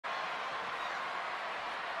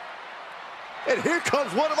And here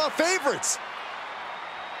comes one of my favorites.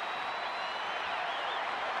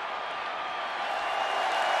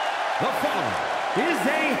 The following is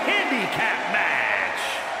a handicap match.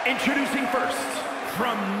 Introducing first,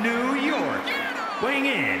 from New York, weighing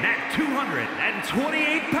in at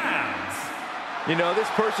 228 pounds. You know, this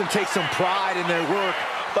person takes some pride in their work,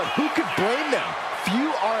 but who could blame them? Few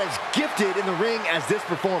are as gifted in the ring as this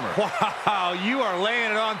performer. Wow, you are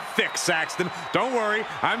laying it on thick, Saxton. Don't worry,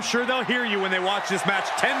 I'm sure they'll hear you when they watch this match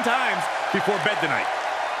 10 times before bed tonight.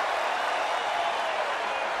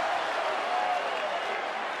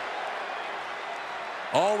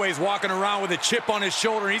 Always walking around with a chip on his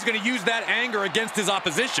shoulder, and he's going to use that anger against his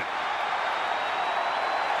opposition.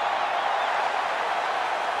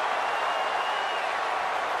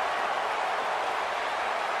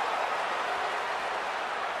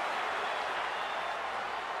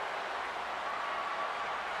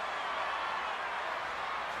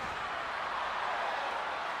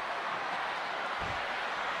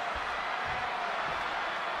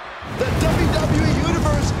 The WWE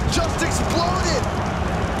Universe just exploded!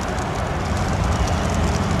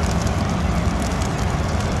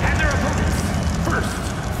 And their opponents, first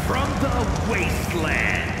from the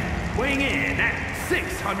wasteland, weighing in at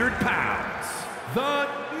 600 pounds, the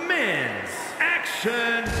Men's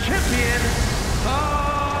Action Champion, the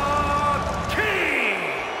King!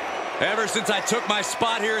 Ever since I took my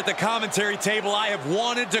spot here at the commentary table, I have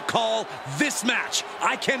wanted to call this match.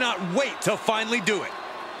 I cannot wait to finally do it.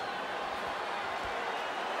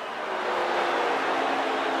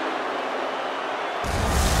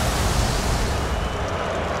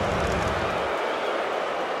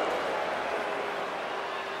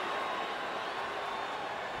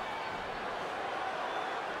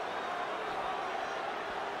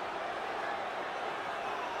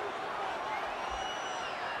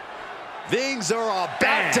 Things are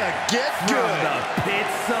about to get good. From the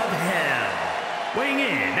pits of hell, weighing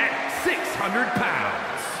in at 600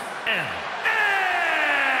 pounds, MX!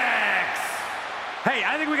 Hey,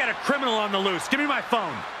 I think we got a criminal on the loose. Give me my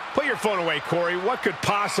phone. Put your phone away, Corey. What could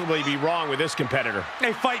possibly be wrong with this competitor?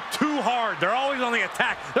 They fight too hard. They're always on the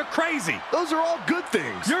attack. They're crazy. Those are all good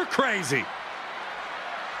things. You're crazy.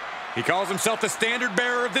 He calls himself the standard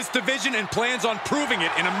bearer of this division and plans on proving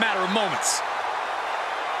it in a matter of moments.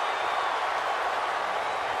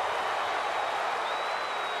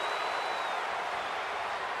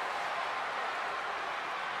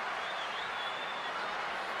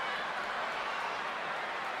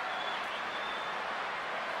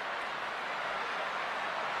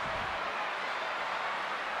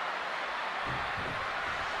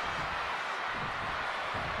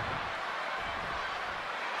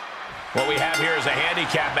 What we have here is a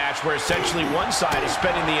handicap match where essentially one side is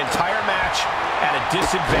spending the entire match at a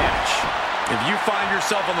disadvantage. If you find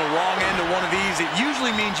yourself on the wrong end of one of these, it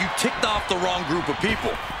usually means you ticked off the wrong group of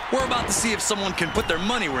people. We're about to see if someone can put their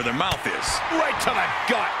money where their mouth is. Right to the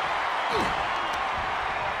gut.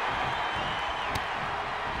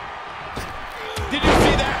 Did you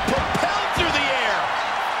see that? Propelled through the air.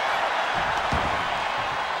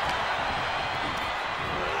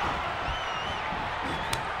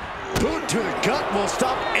 Boot to the gut will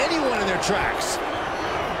stop anyone in their tracks.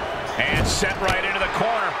 And set right into the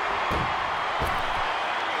corner.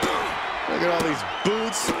 Look at all these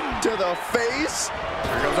boots to the face.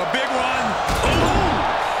 Here goes a big one. Ooh!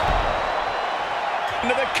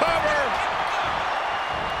 Into the cover.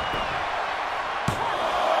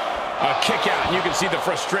 A kick out, and you can see the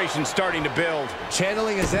frustration starting to build.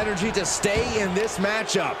 Channeling his energy to stay in this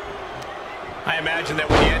matchup. I imagine that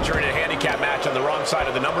when you enter in a handicap match on the wrong side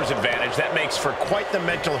of the numbers advantage, that makes for quite the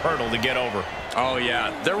mental hurdle to get over. Oh,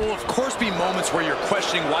 yeah. There will, of course, be moments where you're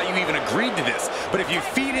questioning why you even agreed to this. But if you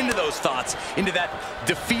feed into those thoughts, into that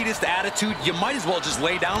defeatist attitude, you might as well just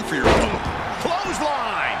lay down for your own.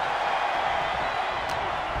 Clothesline!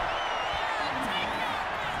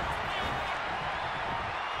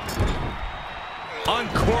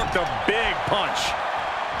 Uncorked a big punch.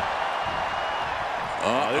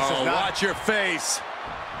 This is not... Watch your face.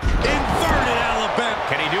 Inverted Alabama.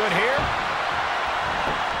 Can he do it here?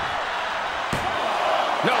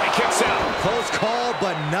 No, he kicks out. Close call,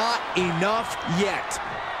 but not enough yet.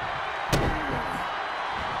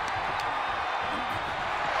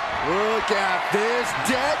 Look at this,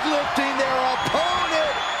 deadlifting their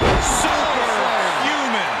opponent.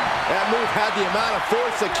 Superhuman. That move had the amount of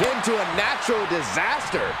force akin to a natural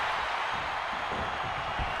disaster.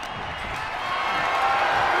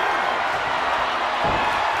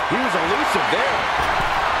 He was elusive there.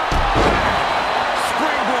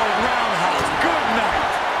 Springboard roundhouse. Good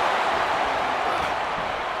night.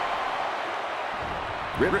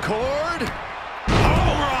 Ripcord.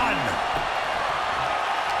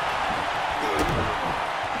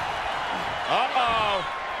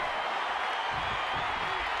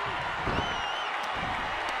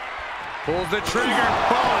 Pulls the trigger.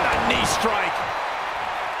 Oh, a knee strike.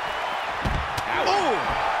 Oh.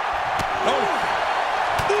 Oh.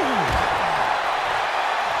 Ooh.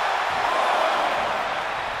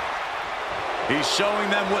 He's showing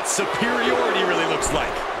them what superiority really looks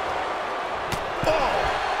like. Oh.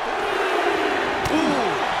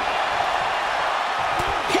 Ooh.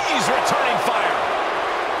 He's returning fire.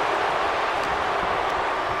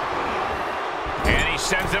 And he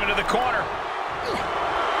sends him into the corner.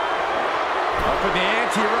 Up with the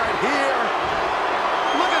ante right here.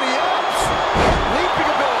 Look at the ups. Leaping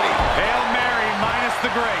ability. Hail Mary minus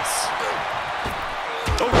the grace.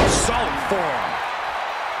 Oh, solid form.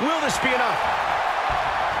 Will this be enough?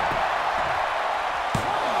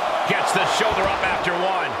 Gets the shoulder up after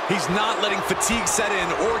one. He's not letting fatigue set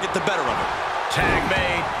in or get the better of him. Tag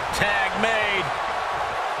made. Tag made.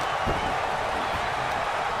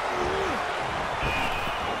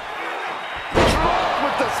 Drop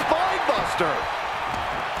with the spine buster.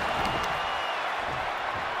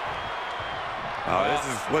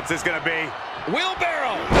 Oh, what's this gonna be?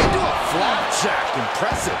 Wheelbarrow. Do a flapjack.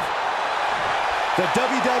 Impressive. The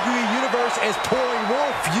WWE Universe is pouring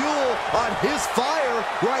more fuel on his fire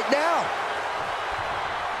right now.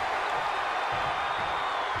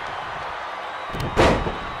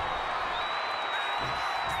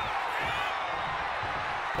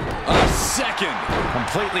 A second.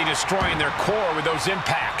 Completely destroying their core with those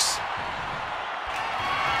impacts.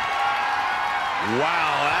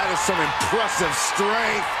 Wow, that is some impressive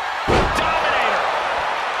strength. Dominator.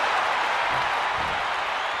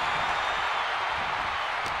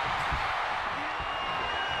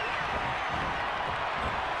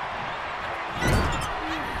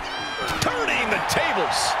 Turning the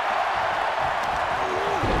tables.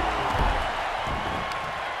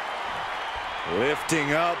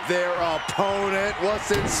 Lifting up their opponent. What's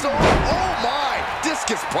in store? Oh my!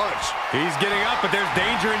 Discus punch. He's getting up, but there's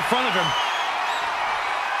danger in front of him.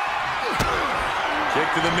 Kick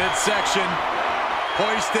to the midsection.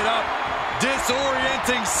 Hoisted up.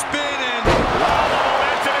 Disorienting spin and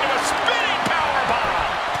Momentum into a spinning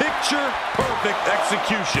powerbomb. picture perfect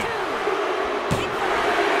execution.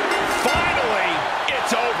 Finally,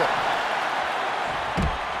 it's over.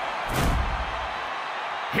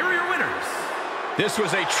 Here are your winners. This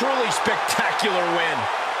was a truly spectacular win.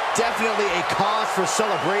 Definitely a cause for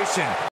celebration.